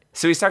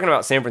So he's talking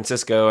about San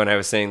Francisco, and I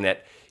was saying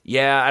that,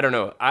 yeah, I don't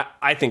know.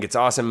 I think it's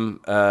awesome.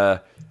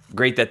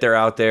 Great that they're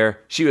out there.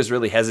 She was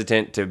really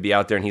hesitant to be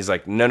out there, and he's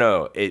like,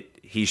 no,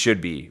 he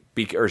should be.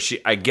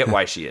 I get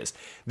why she is.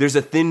 There's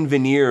a thin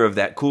veneer of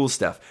that cool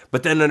stuff.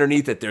 But then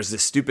underneath it, there's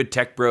this stupid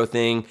tech bro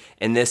thing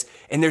and this.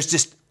 And there's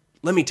just,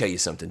 let me tell you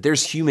something.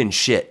 There's human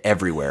shit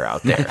everywhere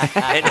out there.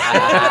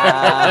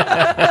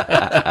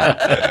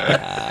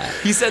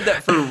 He said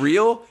that for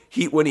real.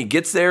 When he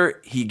gets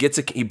there, he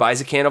buys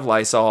a can of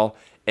Lysol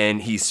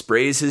and he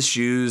sprays his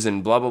shoes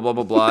and blah, blah, blah,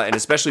 blah, blah. And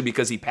especially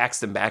because he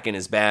packs them back in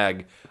his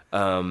bag.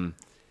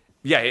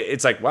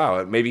 It's like,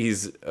 wow, maybe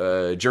he's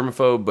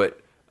germaphobe, but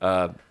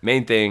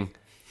main thing,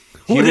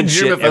 What a human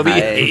shit germaphobe.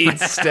 He everywhere.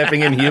 hates stepping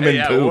in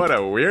human poop. What a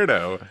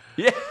weirdo.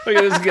 Yeah. Look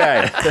at this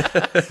guy.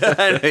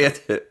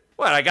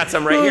 What? I got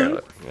some right here.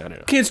 Look, I don't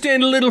know. Can't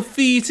stand a little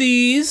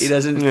feces. He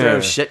doesn't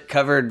throw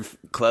shit-covered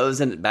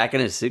clothes back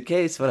in his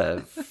suitcase? What a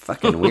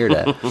fucking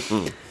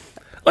weirdo.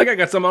 Like, I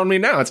got some on me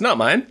now. It's not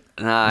mine.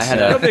 Nah, I had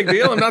No big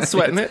deal. I'm not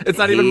sweating it. It's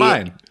not even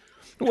mine.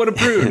 What a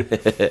prude.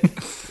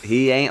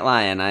 He ain't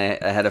lying. I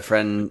had a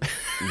friend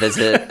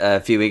visit a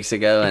few weeks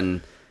ago,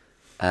 and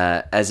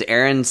as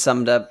Aaron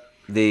summed up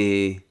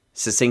the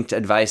succinct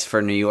advice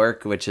for New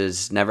York, which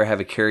is never have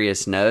a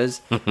curious nose,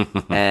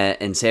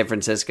 in San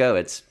Francisco,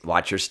 it's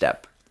watch your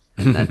step.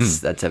 And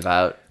that's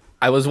about...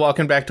 I was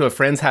walking back to a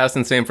friend's house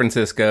in San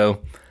Francisco.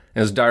 It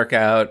was dark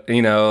out,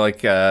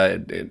 like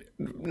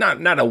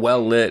not a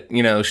well-lit,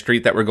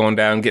 street that we're going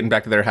down, getting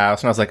back to their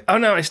house. And I was like, oh,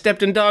 no, I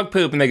stepped in dog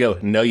poop. And they go,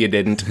 no, you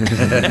didn't. Yep.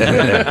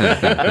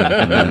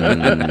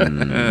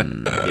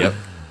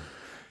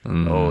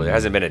 Oh, there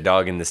hasn't been a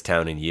dog in this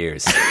town in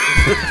years.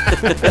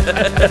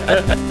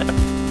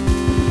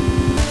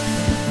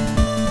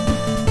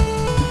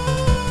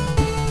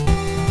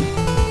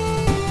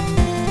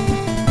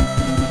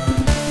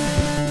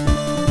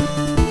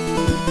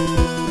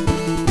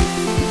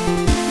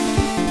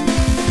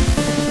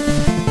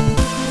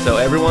 So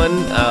everyone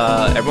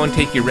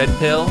take your red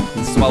pill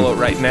and swallow it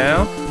right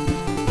now.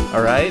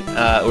 All right?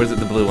 Or is it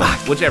the blue one?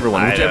 Whichever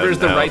one. Whichever is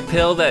the right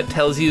pill that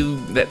tells you,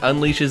 that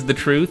unleashes the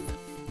truth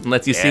and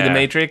lets you see the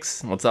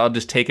Matrix. Let's all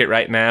just take it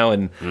right now.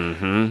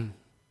 And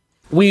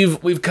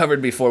we've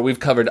covered before. We've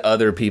covered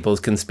other people's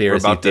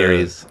conspiracy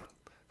theories.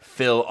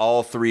 Fill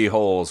all three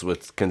holes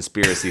with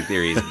conspiracy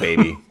theories,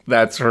 baby.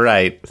 That's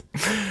right.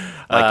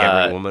 Like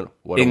every woman,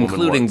 what a woman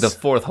Including wants. the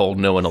fourth hole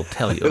no one will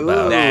tell you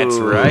about. That's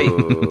right.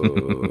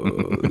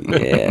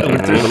 Yeah. Over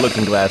through the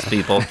looking glass,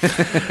 people.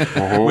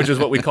 Which is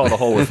what we call the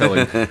hole we're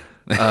filling.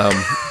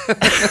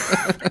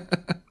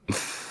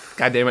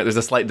 God damn it, there's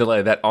a slight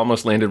delay. That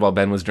almost landed while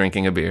Ben was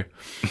drinking a beer.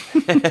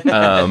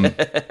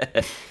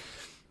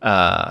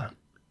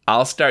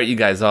 I'll start you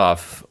guys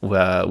off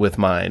with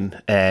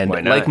mine. And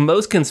Why not? like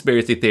most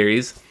conspiracy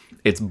theories,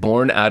 it's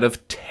born out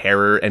of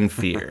terror and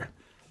fear.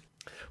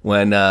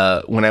 When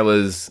I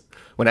was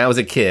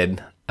a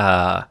kid,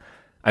 I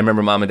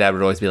remember Mom and Dad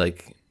would always be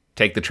like,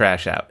 take the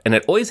trash out. And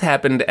it always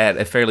happened at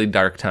a fairly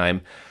dark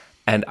time.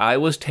 And I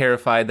was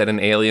terrified that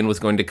an alien was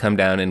going to come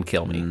down and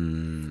kill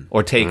me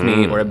or take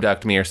me or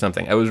abduct me or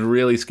something. I was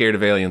really scared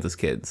of aliens as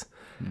kids.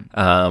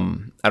 I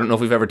don't know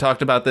if we've ever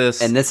talked about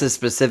this. And this is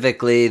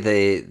specifically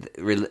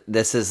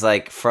this is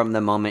like from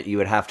the moment you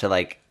would have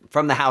to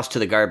from the house to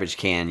the garbage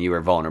can, you were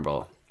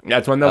vulnerable.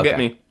 That's when they'll get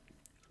Okay. me.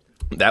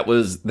 That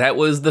was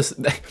the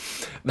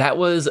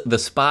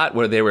spot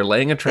where they were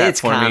laying a trap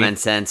It's for me. common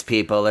sense,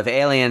 people. If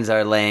aliens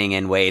are laying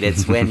in wait,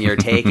 it's when you're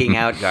taking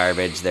out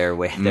garbage. They're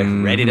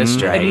ready to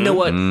strike. And you know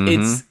what?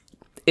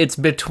 It's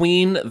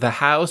between the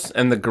house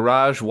and the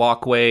garage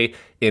walkway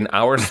in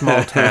our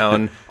small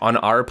town on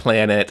our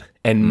planet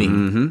and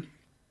me.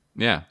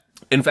 Yeah.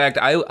 In fact,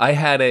 I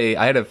had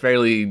a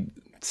fairly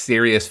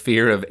serious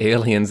fear of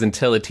aliens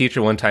until a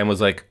teacher one time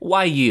was like,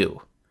 "Why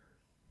you?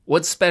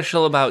 What's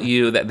special about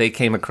you that they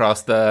came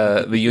across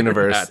the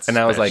universe?" That's and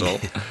I was special.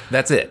 like,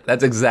 "That's it.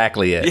 That's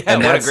exactly it." Yeah,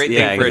 and what a that's great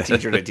thing for a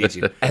teacher to teach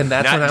you. And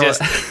that's not when I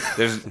just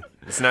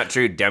it's not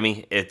true,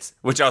 dummy.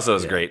 Which also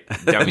is great.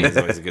 Dummy is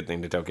always a good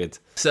thing to tell kids.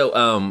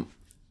 So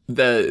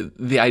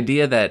the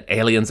idea that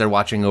aliens are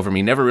watching over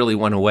me never really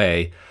went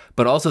away,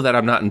 but also that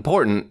I'm not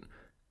important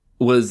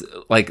was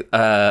like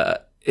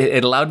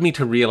it allowed me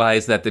to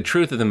realize that the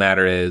truth of the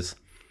matter is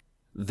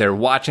they're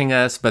watching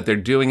us, but they're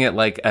doing it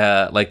like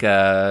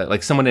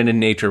someone in a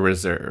nature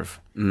reserve.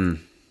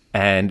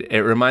 And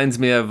it reminds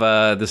me of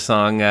the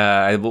song,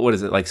 what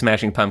is it, like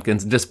Smashing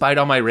Pumpkins? Despite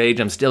all my rage,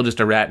 I'm still just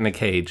a rat in a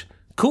cage.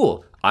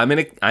 Cool. I'm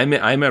a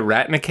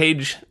rat in a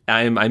cage.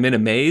 I'm in a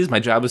maze. My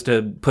job is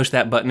to push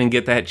that button and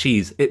get that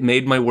cheese. It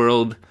made my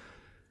world.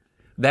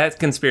 That's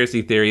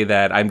conspiracy theory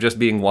that I'm just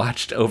being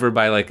watched over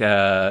by like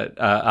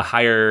a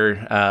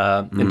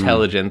higher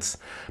intelligence,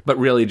 but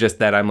really just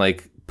that I'm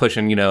like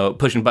pushing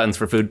buttons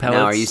for food pellets.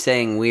 Now, are you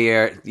saying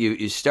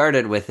you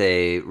started with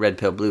a red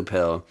pill, blue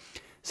pill?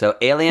 So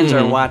aliens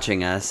are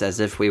watching us as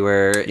if we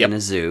were in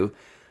a zoo.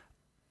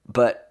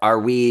 But are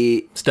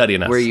we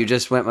studying us? Where you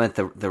just went with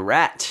the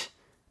rat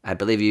I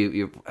believe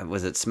you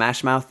was it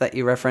Smash Mouth that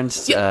you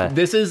referenced?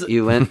 This is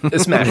you went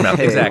Smash Mouth,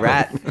 exactly.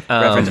 rat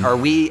reference. Are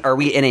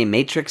we in a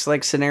Matrix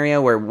like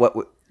scenario where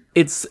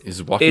It's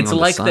walking it's on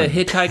the like sun. the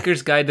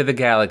Hitchhiker's Guide to the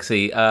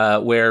Galaxy,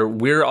 where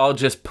we're all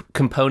just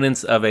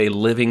components of a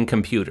living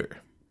computer.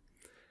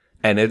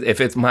 And if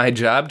it's my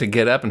job to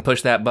get up and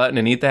push that button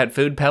and eat that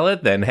food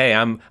pellet, then hey,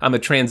 I'm a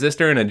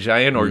transistor in a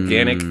giant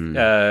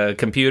organic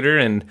computer,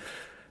 and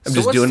I'm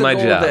just what's doing the my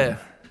goal job.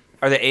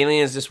 Are the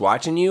aliens just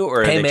watching you,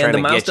 or are Hey they man, trying the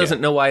to mouse get you? doesn't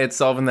know why it's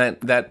solving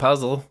that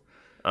puzzle.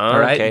 Oh, All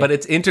right, okay. but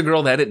it's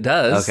integral that it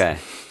does. okay.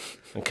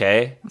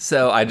 Okay.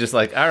 So I just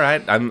like, all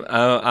right, I'm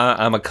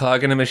a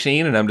cog in a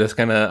machine, and I'm just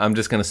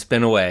gonna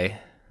spin away.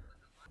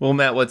 Well,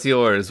 Matt, what's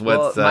yours?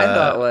 What's my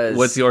thought was,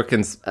 what's your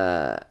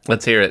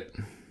let's hear it.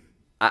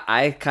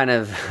 I kind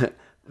of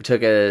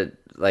took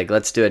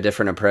let's do a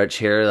different approach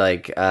here.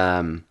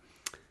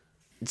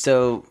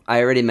 So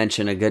I already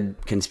mentioned a good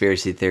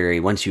conspiracy theory.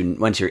 Once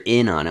you're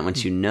in on it,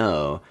 once you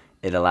know,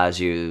 it allows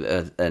you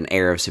an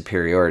air of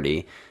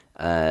superiority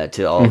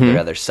to all of the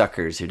other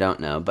suckers who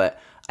don't know.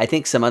 But I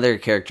think some other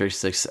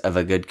characteristics of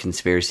a good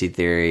conspiracy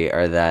theory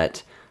are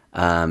that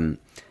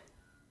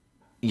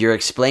you're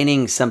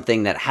explaining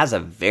something that has a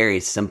very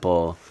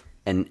simple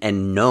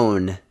and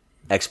known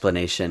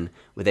explanation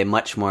with a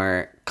much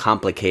more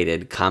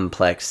complicated,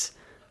 complex,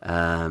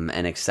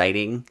 and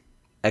exciting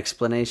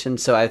explanation.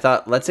 So I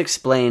thought, let's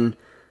explain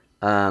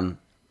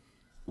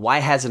why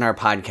hasn't our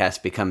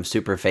podcast become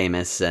super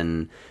famous,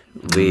 and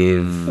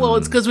we've Well,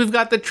 it's because we've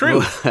got the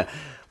truth.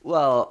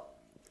 well,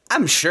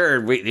 I'm sure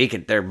we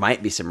could. There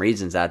might be some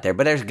reasons out there,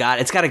 but it's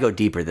got to go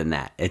deeper than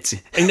that. It's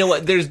You know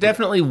what? There's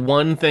definitely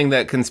one thing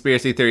that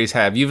conspiracy theories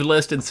have. You've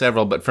listed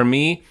several, but for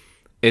me,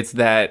 it's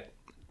that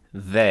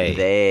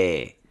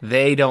they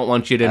don't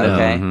want you to know.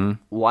 okay.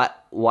 Why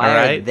All are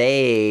right.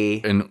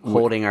 they And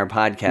holding our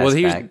podcast Well,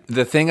 here's back?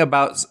 the thing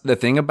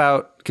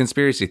about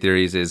conspiracy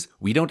theories is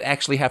we don't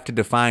actually have to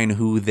define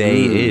who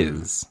they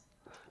is.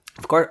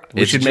 Of course,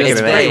 We should make it it's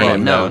an very well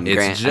acronym, known. though. It's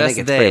Grant. I just think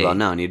it's very they. well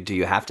known. Do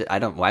you have to? I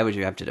don't. Why would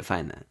you have to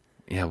define that?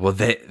 Yeah, well,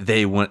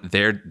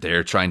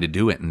 they're trying to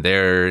do it, and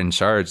they're in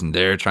charge, and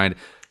they're trying to.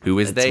 Who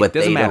is they? It's what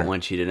Doesn't they matter. don't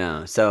want you to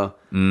know. So,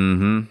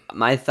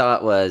 my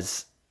thought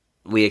was,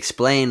 we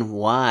explain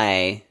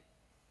why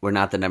we're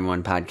not the number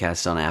one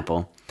podcast on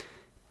Apple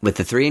with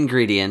the 3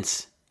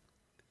 ingredients: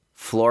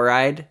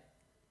 fluoride,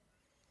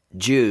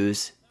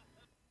 Jews,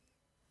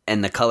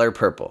 and the color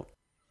purple.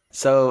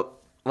 So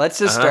let's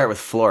just start with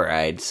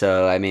fluoride.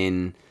 So I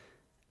mean,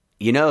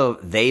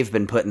 they've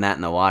been putting that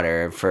in the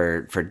water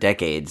for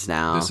decades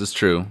now. This is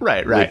true.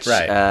 Right.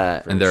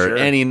 And there are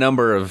any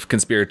number of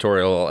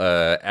conspiratorial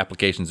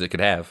applications it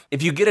could have.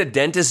 If you get a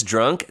dentist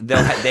drunk,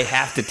 they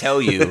have to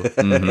tell you.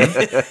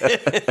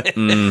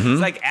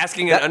 It's like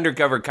asking an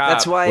undercover cop.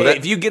 that's why- Well,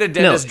 if you get a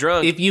dentist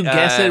drunk, if you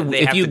guess it,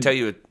 they if have you- to tell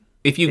you.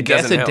 If you It guess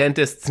a doesn't help.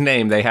 dentist's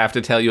name, they have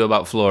to tell you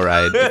about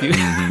fluoride. If you-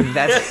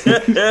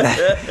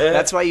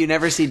 That's why you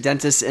never see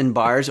dentists in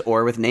bars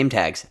or with name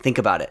tags. Think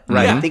about it.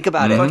 Right. Yeah. Think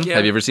about it. Yeah.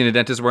 Have you ever seen a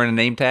dentist wearing a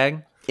name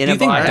tag? In Do a you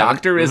think bar.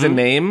 doctor is a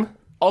name?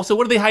 Also,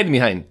 what are they hiding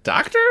behind?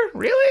 Doctor?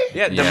 Really?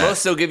 Yeah, the Yeah.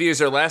 most they'll give you is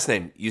their last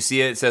name. You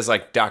see it says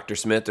like Dr.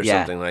 Smith or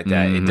Yeah. something like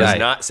that. It does Right.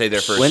 not say their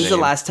first When's name. the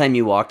last time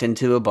you walked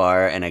into a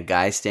bar and a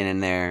guy standing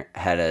there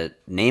had a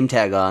name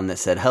tag on that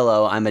said,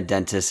 "Hello, I'm a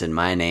dentist and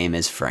my name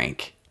is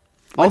Frank"?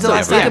 When's Also, the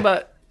last think time?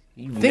 about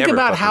never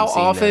how fucking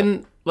seen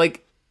often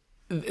like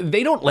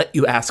they don't let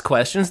you ask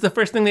questions. The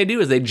first thing they do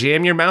is they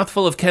jam your mouth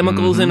full of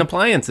chemicals and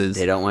appliances.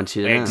 They don't want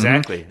you to know.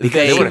 Exactly.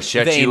 Because they want to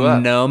shut you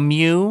up. numb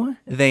you.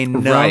 They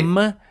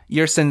numb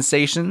your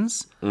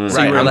sensations. So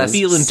Right, you're I'm less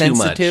feeling too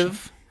much.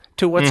 sensitive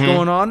to what's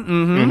going on.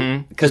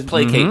 Mm-hmm. Because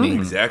placate me.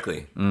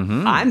 Exactly.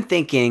 I'm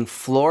thinking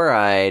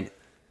fluoride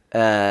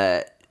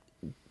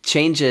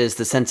changes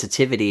the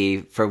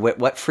sensitivity for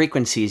what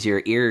frequencies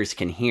your ears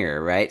can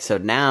hear, right? So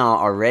now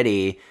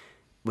already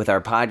with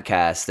our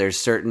podcast, there's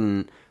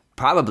certain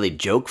probably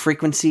joke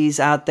frequencies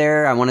out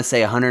there. I want to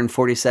say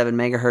 147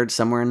 megahertz,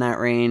 somewhere in that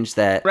range.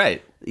 That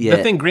Right. Yeah.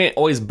 The thing Grant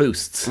always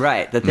boosts.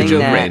 Right. The thing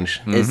joke that range.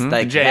 is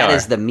like JR. that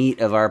is the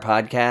meat of our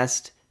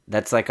podcast.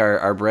 That's like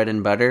our bread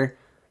and butter.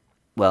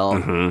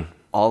 Well,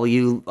 all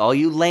you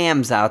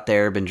lambs out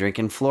there have been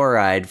drinking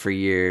fluoride for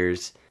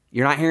years.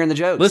 You're not hearing the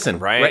jokes. Listen,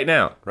 Right. right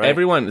now, Right.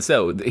 everyone.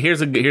 So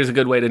here's a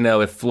good way to know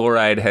if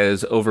fluoride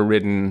has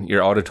overridden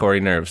your auditory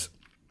nerves.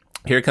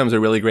 Here comes a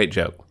really great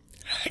joke.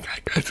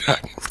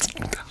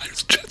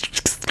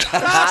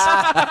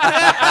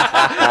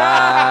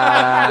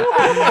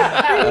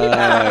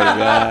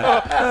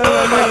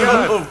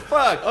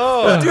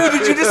 Dude,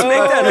 did you just make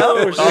that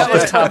up? Off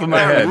the top of my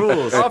head.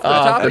 Off the Off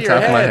top the of your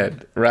top of my head.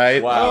 head.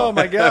 Right? Oh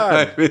my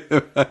god! Damn,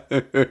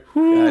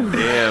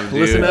 dude.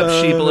 Listen up,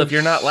 sheeple. If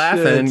you're not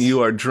laughing,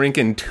 you are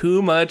drinking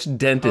too much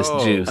dentist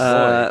juice.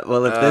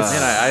 Well, if this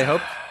Man, I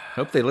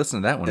hope they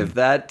listen to that one. if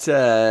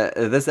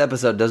this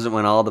episode doesn't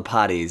win all the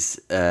potties,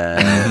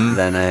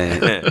 then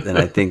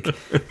I think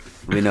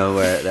we know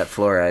where that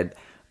fluoride.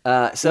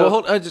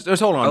 So well, just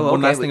hold on. Oh, One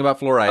okay. last thing about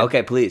fluoride.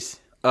 okay, please.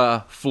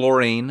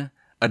 Fluorine,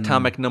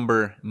 atomic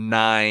number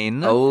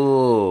 9.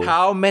 Oh.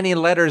 How many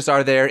letters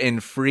are there in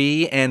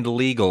free and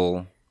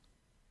legal?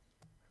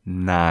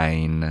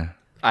 9.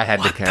 I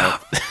had to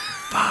count.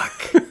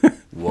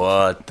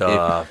 What the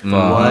fuck?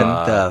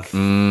 What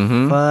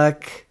the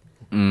fuck?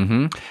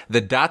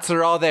 The dots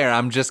are all there.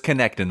 I'm just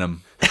connecting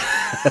them.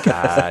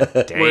 God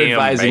damn, We're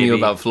advising you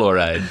baby. about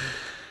fluoride.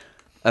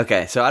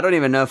 Okay, so I don't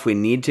even know if we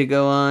need to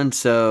go on.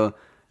 So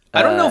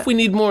I don't know if we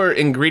need more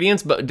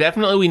ingredients, but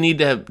definitely we need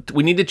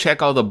to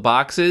check all the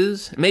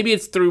boxes. Maybe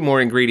it's through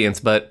more ingredients,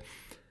 but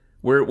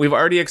we've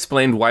already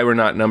explained why we're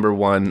not number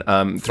one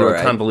through Right.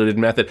 a convoluted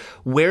method.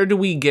 Where do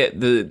we get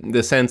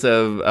the sense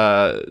of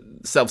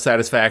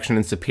self-satisfaction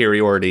and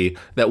superiority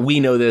that we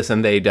know this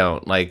and they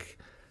don't? Like,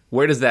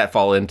 where does that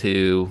fall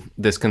into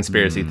this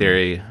conspiracy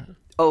theory?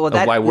 oh, well, of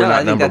that, why we're no, not I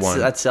think number that's, one.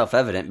 That's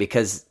self-evident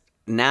because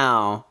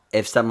now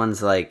if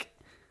someone's like,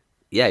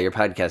 yeah, your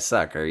podcasts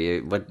suck, or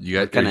you have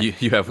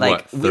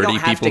what, 30 we don't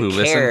have people to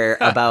who care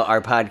about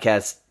our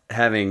podcast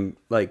having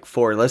like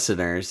 4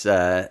 listeners.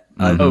 Oh,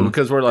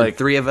 because we're like,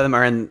 3 of them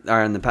are in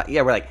the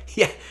yeah. We're like,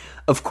 yeah,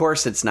 of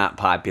course it's not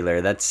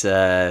popular. That's you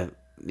know,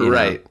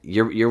 Right.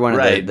 you're one of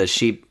Right. the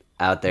sheep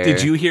out there.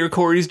 did you hear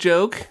Corey's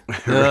joke?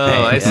 Oh,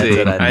 I that's see.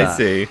 what I I thought.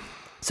 see.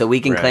 So we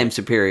can Right. claim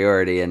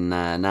superiority and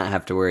not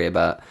have to worry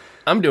about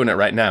I'm doing it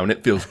right now, and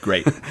it feels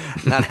great.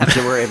 not have to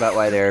worry about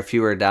why there are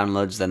fewer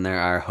downloads than there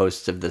are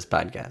hosts of this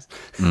podcast.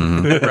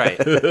 Right.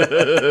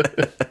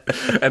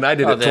 And I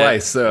did it that-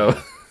 twice, so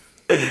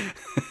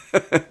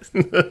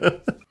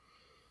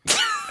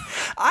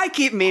I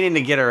keep meaning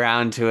to get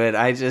around to it.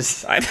 I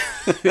just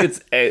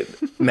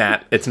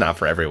Matt, it's not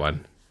for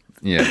everyone.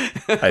 Yeah.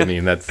 I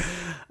mean, that's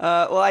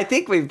well, I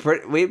think we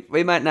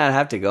might not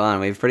have to go on.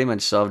 We've pretty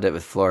much solved it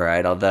with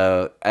fluoride.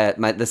 Although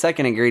the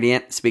second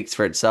ingredient speaks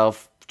for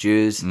itself.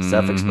 Jews,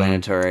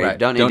 self-explanatory. Right.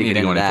 Don't need to get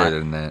go into any that. further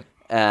than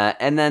that.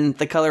 And then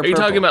the color. Are you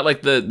talking about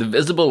like the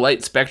visible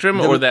light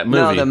spectrum or that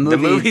movie? No, the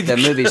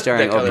movie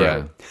starring That color.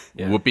 Oprah.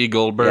 Yeah. Whoopi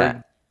Goldberg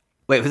Yeah.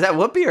 Wait, was that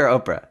Whoopi or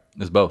Oprah?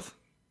 is both.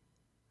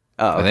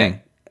 Oh, I okay.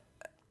 think.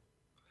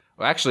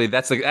 Well, actually,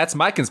 that's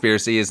my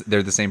conspiracy. Is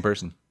they're the same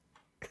person?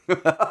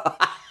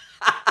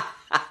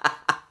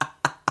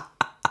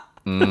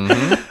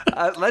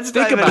 Let's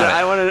dive into. about it.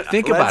 I want to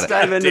Think let's about it.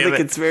 dive into Damn the it.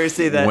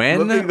 conspiracy that When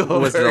Whoopi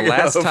Goldberg was the and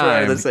last Oprah are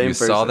time the same you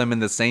saw person? them in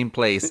the same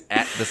place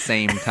at the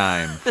same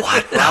time?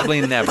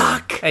 Probably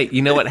never. Hey,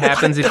 you know what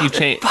happens if you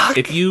change?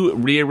 If you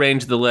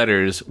rearrange the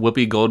letters,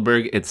 Whoopi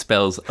Goldberg, it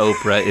spells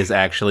Oprah is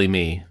actually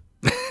me.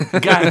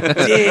 God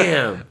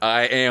damn.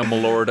 I am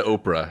Lord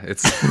Oprah.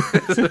 It's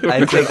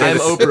I think I'm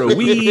it's, Oprah.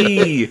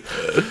 Wee.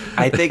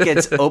 I think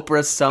it's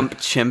Oprah Sump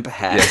Chimp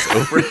Hat.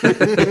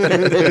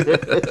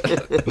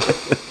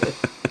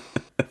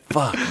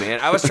 Fuck, man.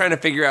 I was trying to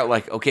figure out,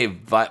 like, okay,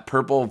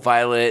 purple,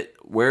 violet,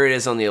 where it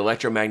is on the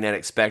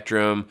electromagnetic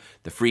spectrum,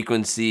 the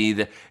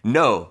frequency.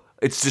 No,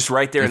 it's just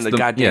right there in the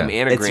goddamn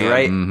anagram. It's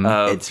right.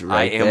 Of It's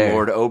right I am there.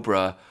 Lord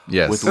Oprah.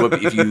 Yes. With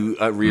Whoopi, if you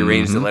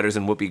rearrange the letters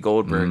in Whoopi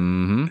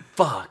Goldberg.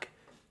 Fuck.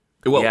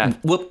 Well, Yeah.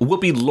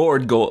 Whoopi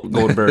Lord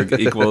Goldberg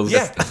equals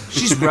Yeah,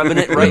 she's rubbing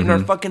it right in our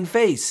fucking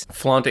face.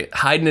 flaunting,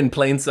 hiding in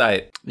plain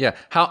sight. yeah.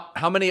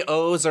 How many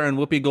O's are in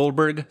Whoopi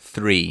Goldberg?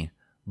 3.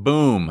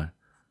 Boom.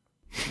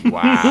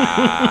 Wow.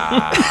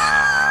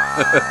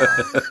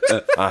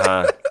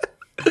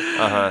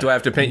 Do I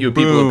have to paint you a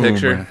people a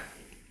picture?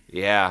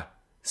 Yeah.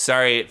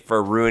 Sorry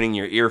for ruining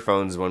your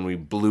earphones when we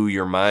blew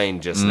your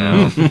mind just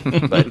now.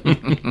 But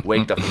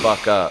wake the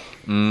fuck up.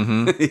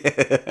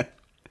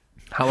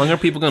 How long are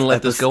people going to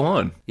let this go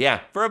on?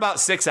 Yeah, for about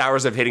 6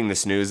 hours of hitting the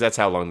snooze, that's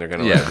how long they're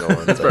going to Yeah. let it go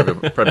on.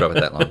 It's probably about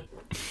that long.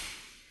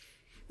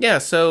 Yeah,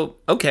 so,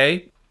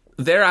 okay.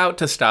 They're out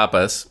to stop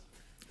us.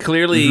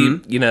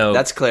 Clearly, you know.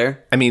 That's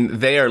clear. I mean,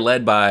 they are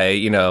led by,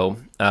 you know,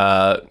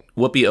 Whoopi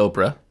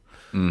Oprah.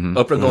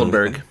 Oprah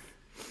Goldberg.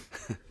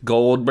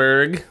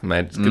 Goldberg.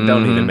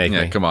 Don't even make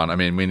Yeah, me. come on. I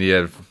mean, we need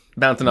to.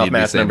 Bouncing off Need we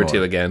mass say number more?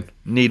 2 again.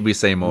 Need we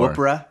say more?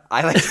 Whoopra.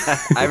 I like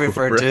that. I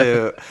refer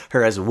to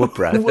her as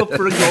Whoopra. Oprah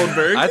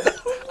Goldberg.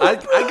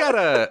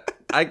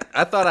 I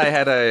thought I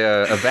had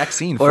a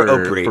vaccine Or for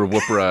Oprah.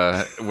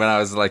 Whoopra when I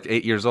was like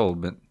 8 years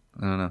old, but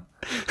I don't know.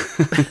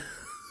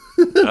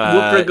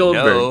 Whoopi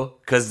Goldberg. No,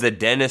 because the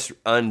dentist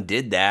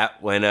undid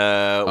that when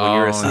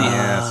you're asleep.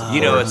 yes,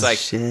 you know, it's like,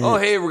 shit. oh,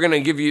 hey, we're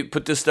gonna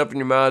put this stuff in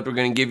your mouth. We're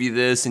gonna give you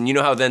this, and you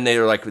know how then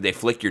they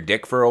flick your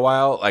dick for a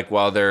while, like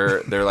while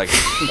they're like,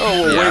 oh,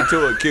 well, wait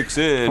till it kicks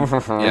in, and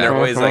they're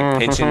always like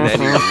pinching that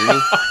in your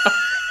knee.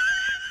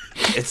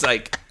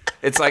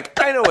 It's like,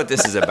 I know what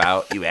this is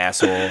about, you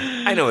asshole.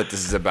 I know what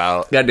this is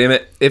about. God damn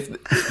it. If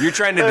You're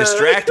trying to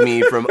distract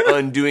me from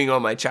undoing all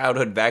my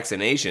childhood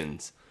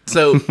vaccinations.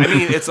 so I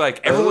mean, it's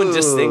like everyone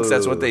just thinks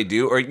that's what they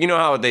do, or you know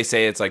how they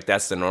say it's like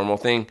that's the normal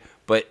thing,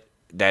 but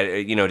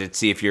that you know to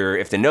see if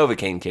the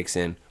Novocaine kicks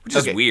in, which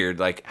is Okay. weird.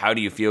 Like, how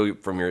do you feel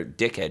from your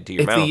dickhead to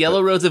your if mouth? the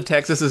Yellow Rose of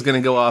Texas is going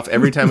to go off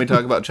every time we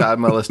talk about child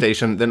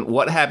molestation, then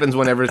what happens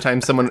whenever time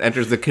someone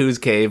enters the Coos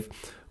Cave?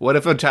 What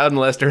if a child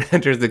molester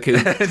enters the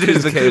Coos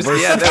Cave?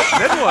 Yeah,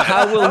 then what?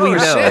 How will we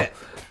know? Shit.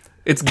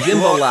 It's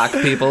gimbal lock,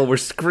 people. We're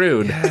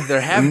screwed. There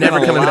have Never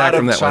been a coming lot back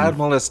from of that child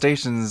one.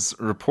 molestations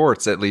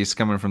reports, at least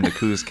coming from the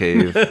Coos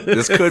Cave.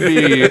 This could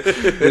be.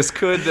 This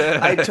could.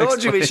 I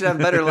told you we should have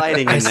better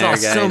lighting in I there, saw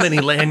guys. so many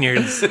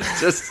lanyards.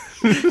 Just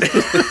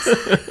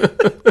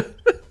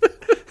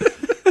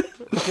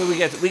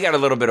Okay, we got a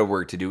little bit of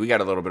work to do.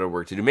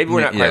 Maybe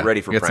we're not quite ready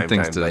for we got prime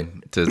some things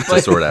time. to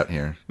sort out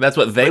here. That's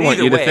what they But want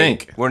either you to way,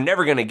 think. We're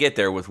never going to get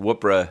there with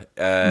Whoopra,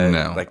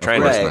 No, like of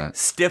trying course to not.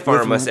 stiff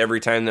arm us every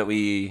time that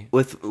we.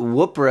 with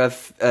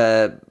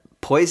Whoopra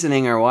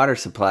poisoning our water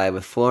supply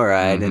with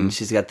fluoride, and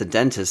she's got the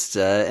dentist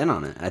in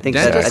on it. I think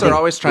Dentists I think are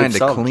always trying we've to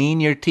solved it. clean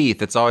your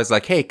teeth. It's always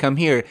like, hey, come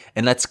here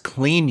and let's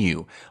clean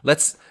you.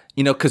 Let's,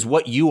 because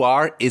what you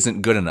are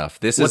isn't good enough.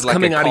 This What's is like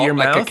coming out of your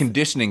like a mouth?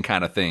 conditioning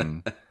kind of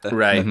thing.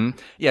 Right.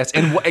 Yes,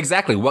 and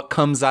exactly what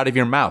comes out of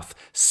your mouth?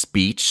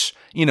 Speech,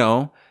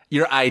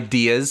 your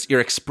ideas, your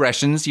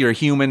expressions, your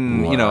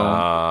human,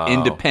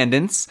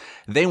 independence.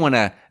 They want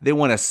to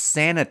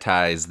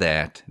sanitize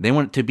that. They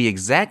want it to be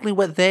exactly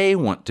what they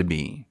want to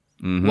be.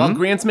 While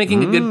Grant's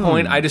making a good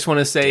point, I just want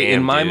to say, Damn,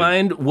 in my dude.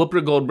 mind,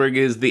 Whooper Goldberg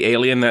is the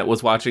alien that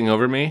was watching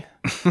over me.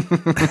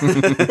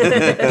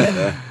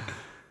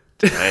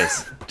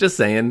 Nice. Just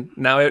saying.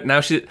 Now they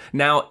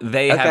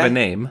have Okay. a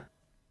name.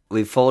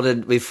 We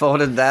folded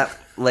that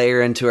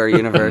layer into our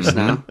universe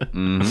now.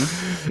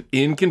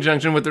 In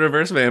conjunction with the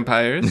reverse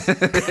vampires.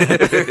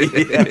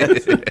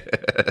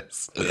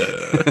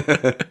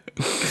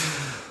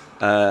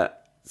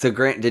 So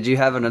Grant, did you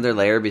have another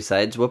layer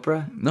besides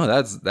Whoopra? No,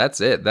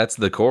 that's it. That's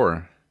the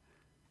core.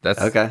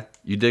 That's Okay.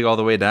 You dig all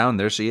the way down,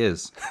 there she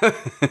is.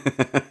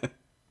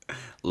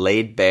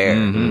 Laid bare.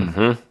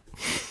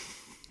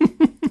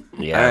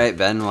 Yeah. All right,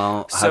 Ben.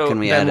 Well, how So, can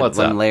we Ben, add what's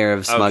one up? layer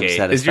of smug Okay.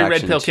 satisfaction? Is your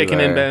red pill to kicking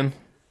in, our- Ben?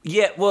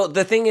 Yeah, well,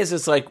 the thing is,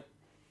 it's like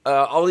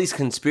all these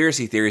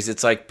conspiracy theories,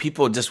 it's like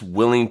people just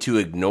willing to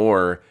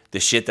ignore the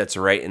shit that's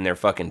right in their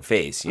fucking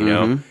face, you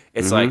know?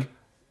 It's like,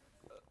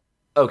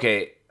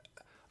 okay,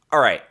 all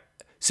right.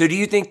 So do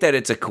you think that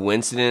it's a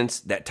coincidence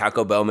that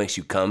Taco Bell makes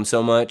you come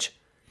so much?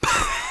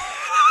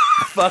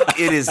 Fuck,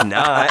 it is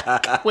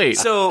not. Wait.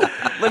 So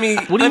let me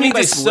do you mean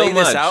by just so lay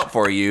this much? out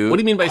for you. What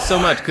do you mean by so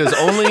much? Because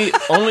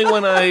only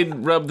when I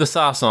rub the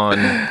sauce on.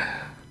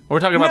 We're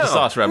talking about the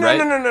sauce rub, right?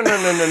 No. You're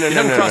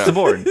talking across the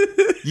board.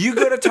 You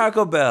go to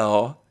Taco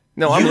Bell.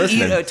 No, I'm you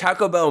listening. eat a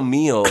Taco Bell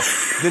meal.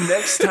 The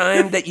next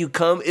time that you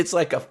come, it's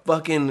like a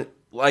fucking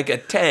a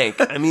tank.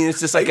 I mean, it's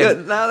just like a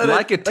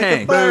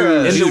tank. fire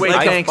hose. And the way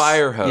like a tanks-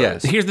 fire hose.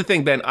 Yes. Here's the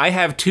thing, Ben. I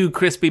have 2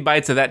 crispy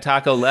bites of that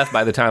taco left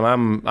by the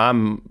time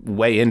I'm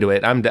way into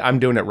it. I'm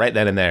doing it right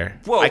then and there.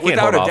 Well, I can't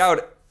without hold a off.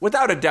 doubt.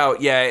 Without a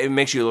doubt, yeah, it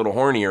makes you a little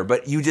hornier,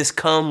 but you just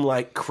come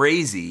like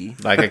crazy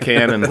Like a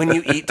cannon. when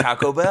you eat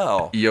Taco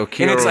Bell. And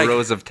Yokiro it's like,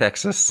 Rose of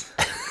Texas.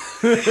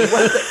 no, this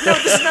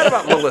is not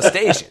about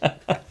molestation.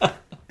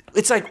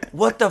 It's like,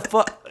 what the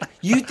fuck?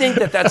 You think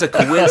that that's a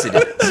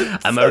coincidence?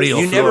 I'm a real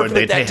You never Flor de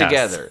put that Tejas.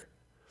 together.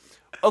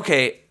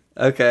 Okay,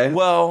 Okay.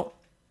 well,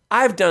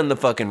 I've done the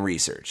fucking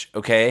research,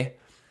 okay?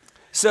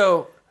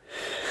 So,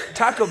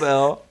 Taco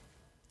Bell,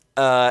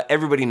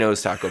 everybody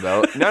knows Taco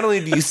Bell. Not only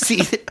do you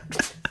see it,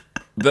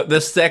 The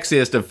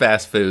sexiest of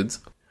fast foods.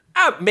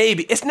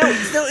 maybe. It's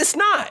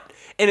not.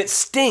 And it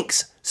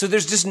stinks. So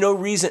there's just no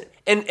reason.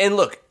 And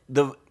look,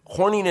 the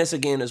horniness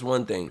again is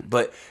one thing,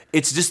 but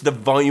it's just the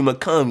volume of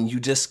cum.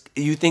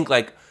 You think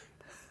like,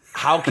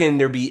 how can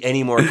there be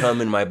any more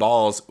cum in my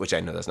balls? Which I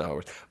know that's not how it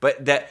works.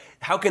 But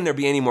how can there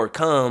be any more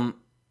cum?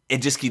 It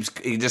just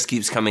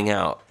keeps coming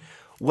out.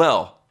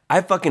 Well,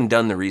 I've fucking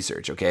done the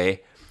research,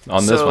 okay?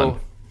 On this one.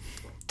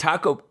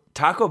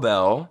 Taco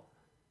Bell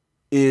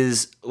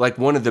is like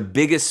one of the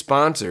biggest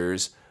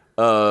sponsors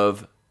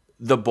of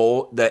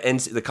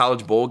the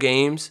college bowl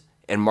games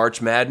and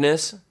March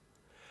Madness.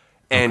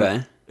 And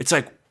Okay. it's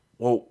like,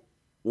 well,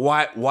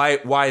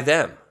 why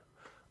them?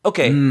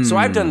 Okay, so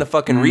I've done the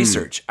fucking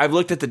research. I've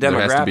looked at the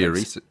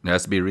demographics. There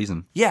has to be a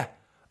reason. Yeah.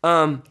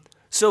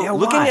 So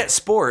looking why? at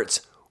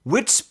sports,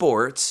 which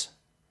sports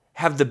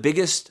have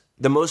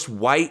the most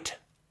white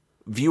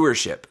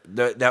viewership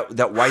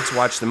that whites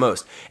watch the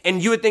most?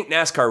 And you would think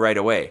NASCAR right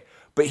away.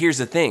 But here's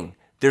the thing.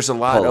 There's a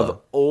lot Polo. of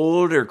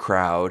older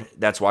crowd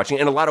that's watching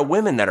and a lot of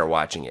women that are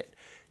watching it.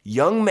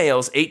 Young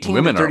males, 18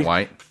 Women to 30. aren't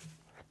white.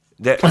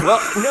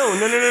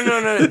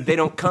 No. They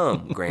don't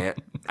come, Grant.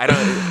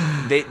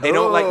 They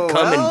don't like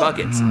come in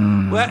buckets.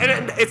 Well,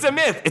 it's a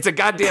myth. It's a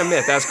goddamn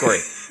myth. That's Corey.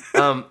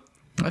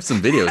 I have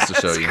some videos to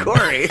show you.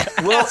 Corey.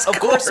 Well, of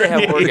course they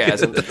have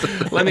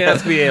orgasms. Let me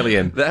ask the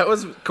alien. That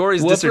was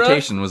Corey's Whoopra?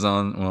 dissertation was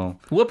on. Well,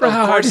 Whooper, Of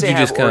how hard course did they you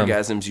have just come?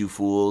 orgasms, you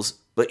fools.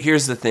 But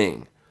here's the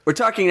thing. We're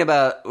talking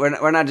about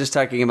we're not just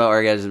talking about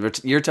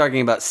orgasms. You're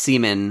talking about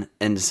semen,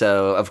 and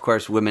so of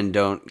course women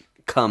don't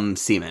come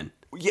semen.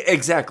 Yeah,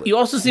 exactly. You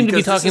also seem to be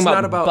Because this talking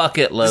is about not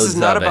bucket loads This is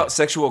not of about it.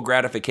 sexual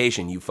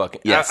gratification, you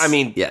fucking... Yes. I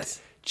mean...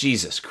 yes.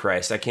 Jesus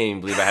Christ, I can't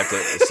even believe I have to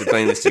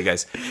explain this to you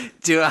guys.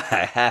 Do I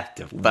have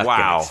to fucking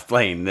Wow.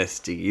 explain this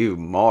to you,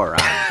 moron?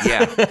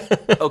 Yeah.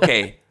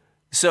 Okay.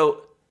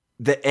 So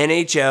the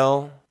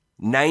NHL,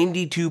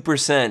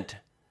 92%,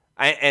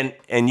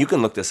 And you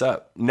can look this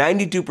up.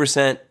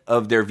 92%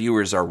 of their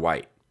viewers are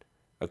white,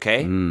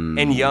 okay,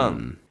 and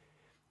young.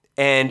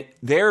 And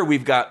there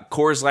we've got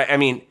Coors Light. I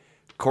mean,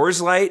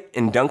 Coors Light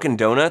and Dunkin'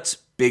 Donuts,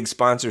 big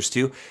sponsors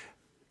too.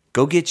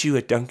 Go get you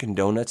a Dunkin'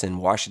 Donuts and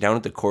wash it down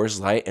at the Coors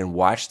Light and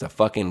watch the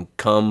fucking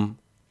cum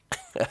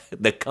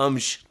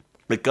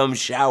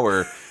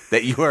shower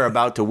that you are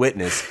about to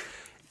witness.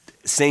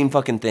 Same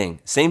fucking thing.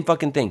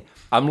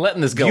 I'm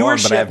letting this go on,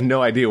 but I have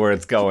no idea where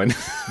it's going.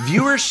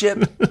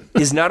 Viewership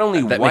is not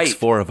only That white. makes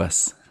 4 of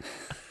us.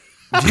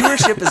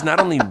 Viewership is not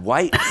only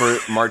white for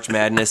March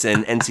Madness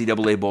and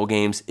NCAA bowl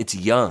games, it's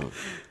young.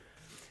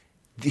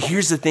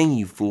 Here's the thing,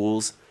 you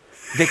fools.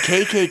 The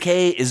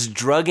KKK is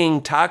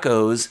drugging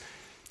tacos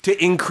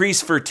to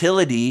increase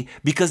fertility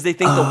because they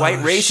think the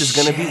white race is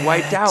going to be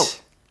wiped out.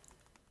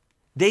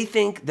 They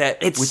think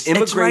that with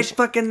immigration... It's right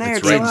fucking there.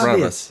 It's right in front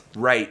of us.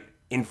 Right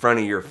in front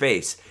of your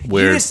face.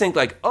 Weird. You just think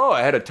like, oh,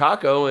 I had a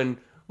taco, and a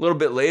little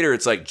bit later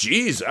it's like,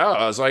 geez,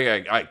 I was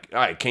like,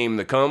 I came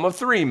the cum of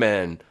 3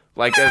 men.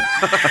 Like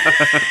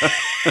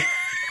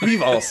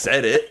we've all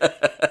said it.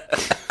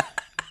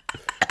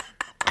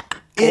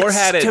 Or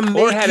had it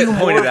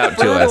pointed out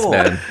to us,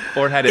 Ben.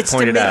 Or had it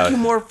pointed out. It's to out. make you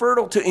more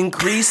fertile, to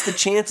increase the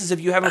chances of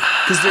you having,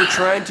 because they're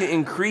trying to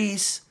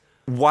increase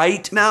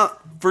white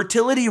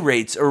fertility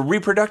rates or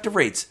reproductive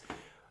rates.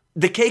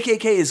 The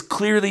KKK is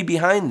clearly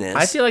behind this.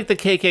 I feel like the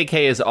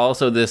KKK is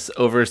also this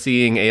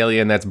overseeing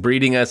alien that's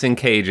breeding us in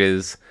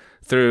cages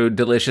through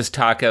delicious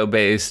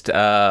taco-based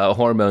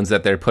hormones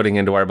that they're putting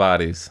into our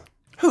bodies.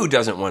 Who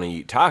doesn't want to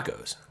eat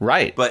tacos?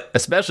 Right, But-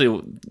 especially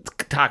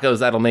tacos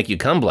that'll make you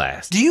cum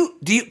blast. Do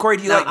you, Corey?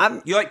 Do you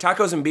No, you like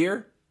tacos and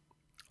beer?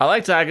 I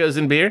like tacos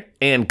and beer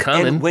and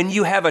cum. And when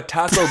you have a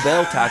Taco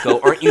Bell taco,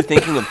 aren't you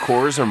thinking of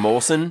Coors or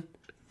Molson?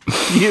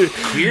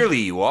 Clearly,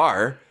 you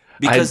are,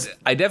 because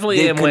I definitely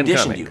they've am when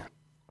conditioned coming. you.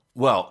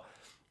 Well,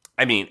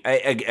 I mean,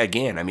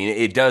 again,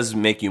 it does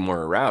make you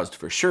more aroused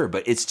for sure,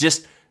 but it's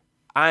just,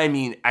 I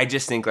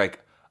just think like,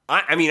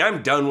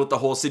 I'm done with the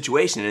whole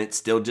situation, and it's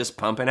still just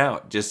pumping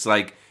out, just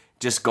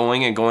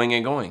going and going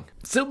and going.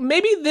 So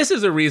maybe this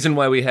is a reason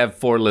why we have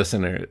 4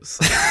 listeners.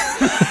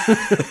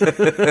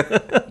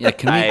 Yeah,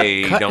 can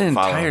we I cut don't an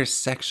follow. entire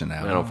section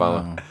out? I don't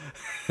follow.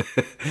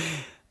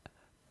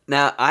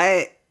 Now,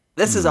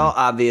 this is all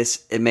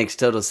obvious. It makes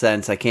total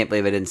sense. I can't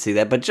believe I didn't see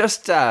that. But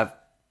just, I'm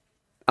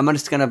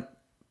just gonna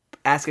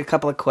ask a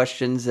couple of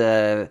questions.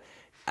 I'm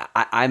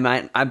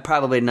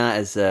probably not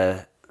as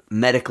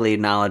medically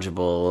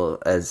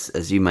knowledgeable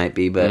as you might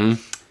be, but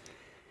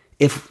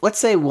if let's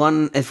say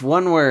if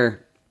one were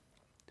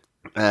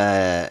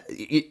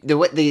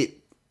the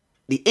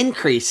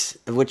increase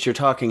of which you're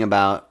talking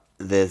about,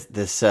 this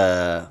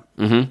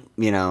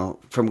you know,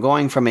 from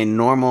going from a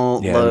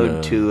normal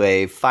load to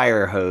a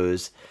fire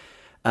hose,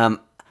 I'm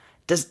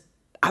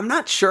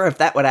not sure if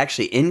that would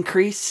actually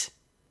increase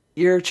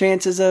your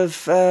chances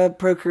of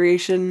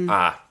procreation.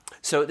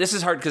 So this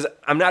is hard because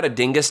I'm not a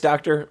dingus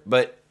doctor,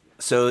 but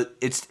so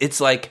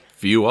it's like,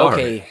 You are.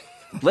 okay.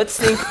 Let's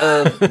think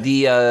of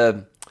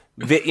the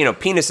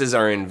penises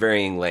are in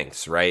varying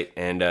lengths, right,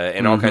 and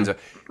all kinds of.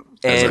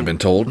 As And I've been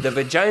told. the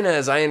vagina,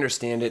 as I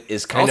understand it,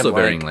 is kind Also of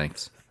varying like,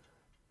 lengths.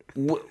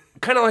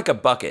 kind of like a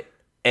bucket.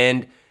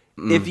 And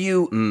if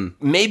you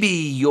maybe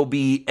you'll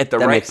be at the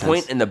That right makes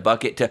point sense. in the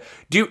bucket to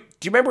do you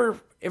remember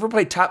ever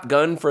play Top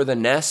Gun for the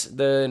NES,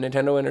 the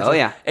Nintendo Entertainment? Oh,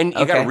 yeah. And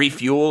you got to Okay.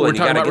 refuel We're and you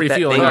talking got to about get that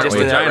refueling, thing aren't just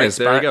we? in that right Vaginas,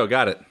 there you spot. go,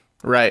 got it.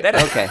 Right.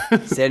 Okay,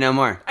 say no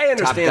more. I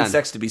understand Top Gun.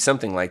 sex to be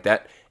something like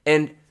that.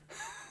 And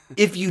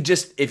if you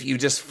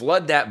just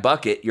flood that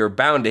bucket, you're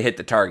bound to hit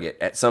the target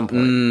at some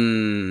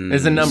point.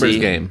 It's a numbers See?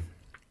 game.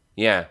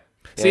 Yeah.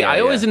 See, Yeah, I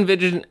yeah. always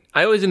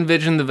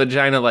envision the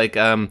vagina like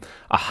a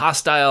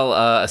hostile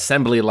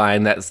assembly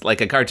line that's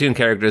like a cartoon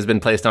character has been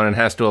placed on and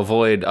has to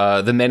avoid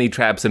the many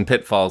traps and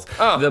pitfalls.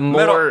 Oh, the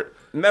more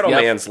Metal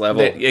Man's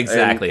level.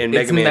 exactly. in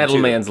It's Mega Man Metal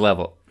 2. Man's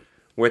level.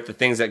 With the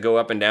things that go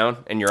up and down,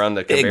 and you're on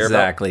the conveyor belt.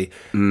 Exactly.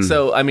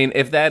 So, I mean,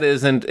 if that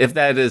isn't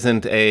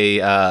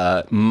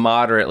a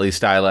moderately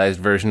stylized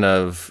version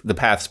of the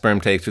path sperm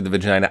takes through the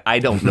vagina, I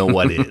don't know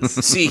what is.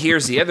 See,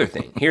 here's the other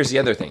thing.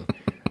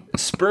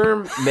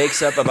 Sperm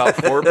makes up about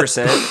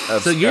 4%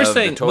 of, So you're of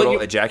saying- the total but you-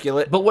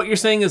 ejaculate. But what you're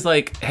saying is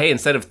like, hey,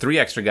 instead of 3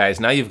 extra guys,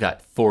 now you've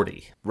got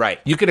 40. Right.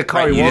 You could Akari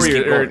Right, you just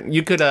keep Warrior, or going.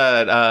 you could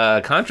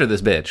contra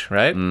this bitch,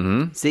 right?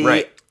 See,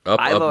 Right. Up,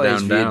 I've up, always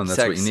down, down. viewed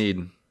That's what sex- you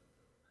need.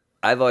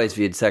 I've always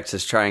viewed sex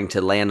as trying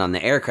to land on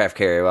the aircraft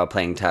carrier while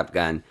playing Top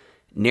Gun.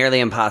 Nearly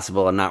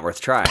impossible and not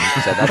worth trying.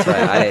 So that's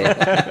why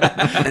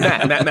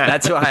Matt.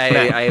 that's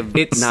why I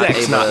It's not sex,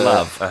 able not to-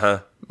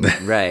 love.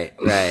 Right.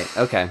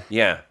 Okay.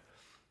 Yeah.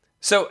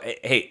 So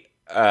hey,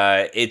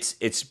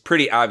 it's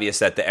pretty obvious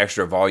that the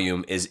extra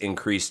volume is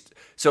increased.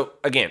 So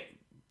again,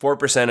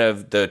 4%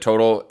 of the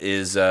total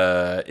is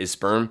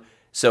sperm.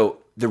 So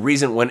the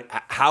reason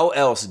how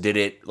else did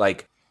it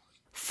like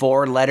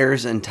 4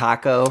 letters in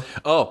taco,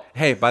 Oh,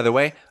 hey, by the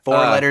way, 4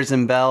 letters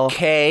in bell.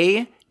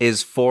 K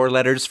is 4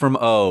 letters from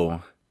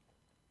O.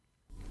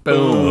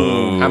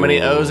 Boom. How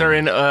many O's are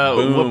in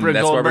Whooper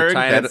That's why we're Goldberg?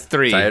 tying That's it-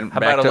 3. tying- How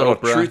Back about a to little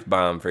Oprah. truth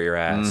bomb for your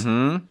ass?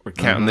 We're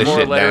counting this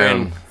shit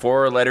down.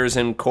 4 letters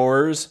in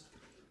cores.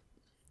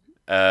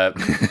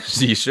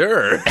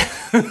 Sure.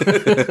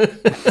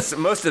 So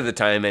most of the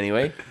time,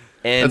 anyway.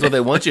 And That's what they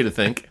want you to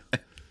think.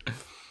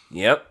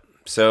 Yep.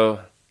 So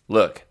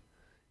look,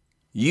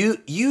 you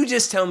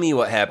just tell me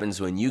what happens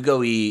when you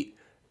go eat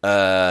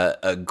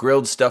a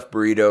grilled stuffed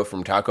burrito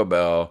from Taco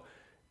Bell,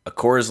 a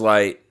Coors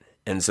Light,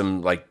 and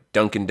some like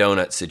Dunkin'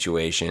 Donuts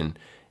situation.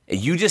 And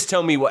you just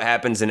tell me what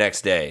happens the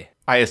next day.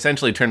 I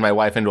essentially turned my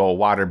wife into a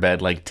waterbed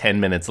like 10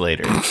 minutes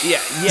later.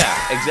 Yeah,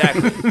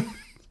 exactly.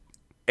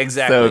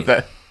 Exactly. So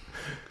that,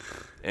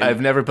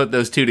 I've never put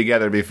those two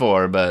together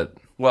before, but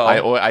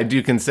Well- I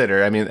do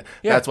consider. I mean,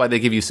 that's why they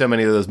give you so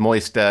many of those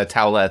moist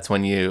towelettes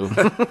when you...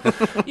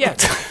 Yeah,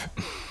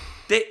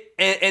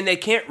 they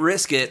can't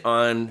risk it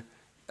on,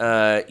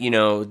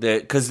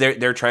 because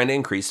they're trying to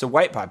increase the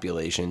white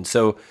population,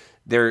 so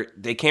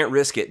they can't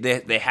risk it.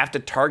 They have to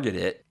target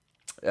it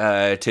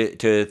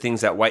to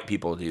things that white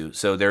people do.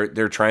 So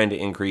they're trying to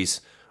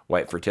increase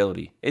white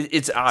fertility.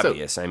 It's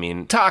obvious. I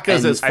mean,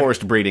 Tacos is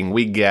forced breeding.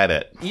 We get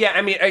it. yeah.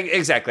 I mean,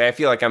 exactly. I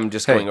feel like I'm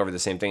just going over the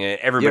same thing.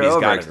 Everybody's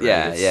You're got over it. it.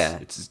 Right? Yeah,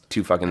 It's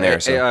too fucking there.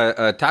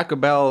 So. Taco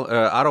Bell,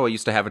 Ottawa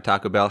used to have a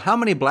Taco Bell. How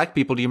many black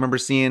people do you remember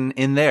seeing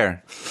in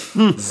there?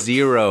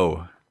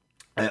 0.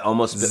 I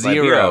almost bit my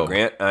 0. beer out,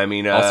 Grant. I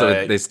mean,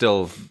 Also, they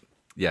still,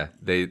 they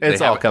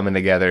It's all coming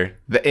together.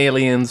 The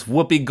aliens,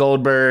 Whoopi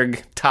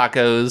Goldberg,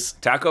 tacos.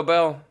 Taco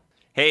Bell.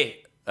 Hey,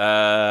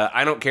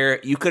 I don't care.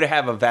 You could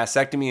have a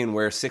vasectomy and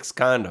wear 6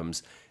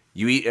 condoms.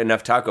 You eat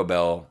enough Taco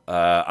Bell.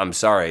 I'm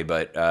sorry,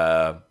 but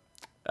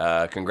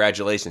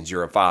congratulations,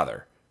 you're a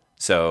father.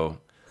 So,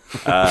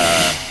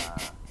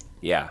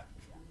 yeah.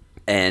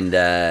 And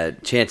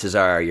chances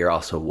are you're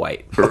also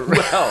white.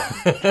 Well,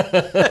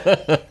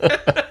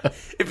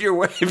 if you're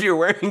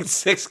wearing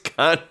 6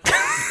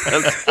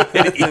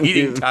 condoms and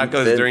eating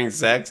tacos during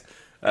sex,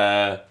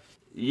 yeah.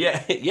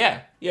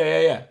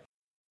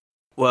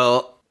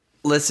 Well,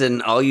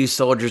 listen, all you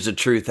soldiers of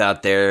truth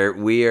out there,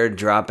 we are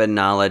dropping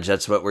knowledge.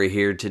 That's what we're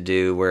here to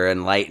do. We're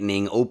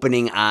enlightening,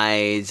 opening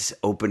eyes,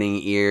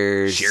 opening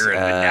ears. Sharing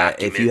the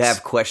documents. If you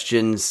have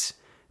questions,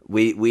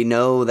 we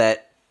know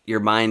that your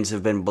minds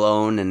have been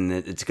blown and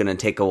it's going to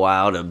take a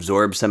while to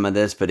absorb some of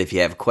this. But if you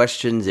have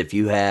questions, if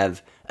you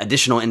have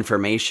additional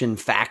information,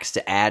 facts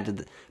to add to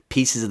the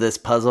pieces of this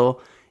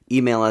puzzle,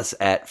 email us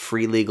at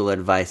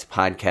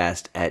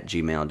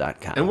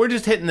freelegaladvicepodcast@gmail.com. And we're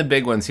just hitting the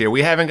big ones here.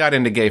 We haven't got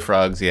into gay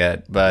frogs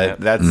yet, but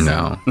that's...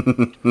 No.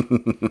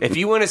 If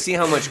you want to see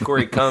how much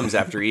Corey comes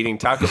after eating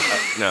Taco Bell,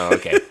 no,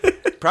 okay,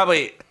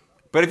 probably.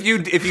 But if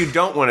you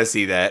don't want to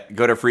see that,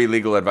 go to Free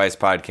Legal Advice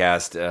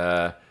Podcast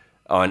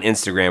on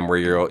Instagram, where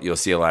you'll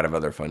see a lot of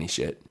other funny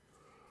shit.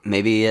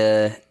 Maybe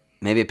a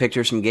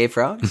picture of some gay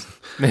frogs.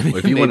 Maybe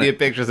if you wanna- a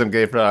picture of some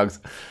gay frogs.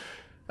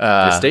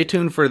 Just stay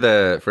tuned for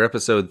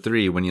episode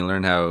 3 when you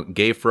learn how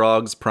gay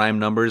frogs, prime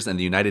numbers, and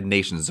the United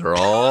Nations are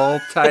all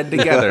tied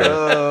together.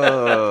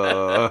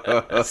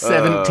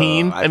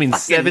 17? I mean,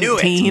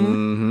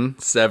 17?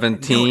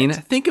 17.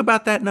 Think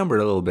about that number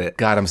a little bit.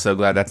 God, I'm so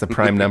glad that's a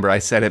prime number. I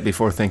said it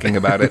before thinking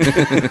about it.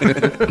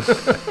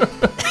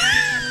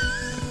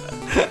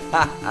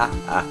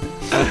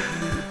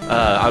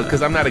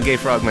 Because I'm not a gay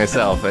frog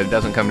myself. It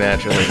doesn't come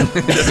naturally.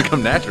 It doesn't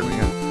come naturally.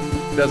 Yeah.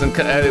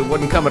 It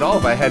wouldn't come at all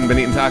if I hadn't been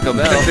eating Taco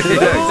Bell. Yeah,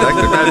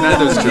 exactly.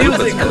 Those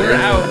Music, we're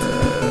out.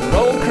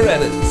 Roll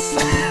credits.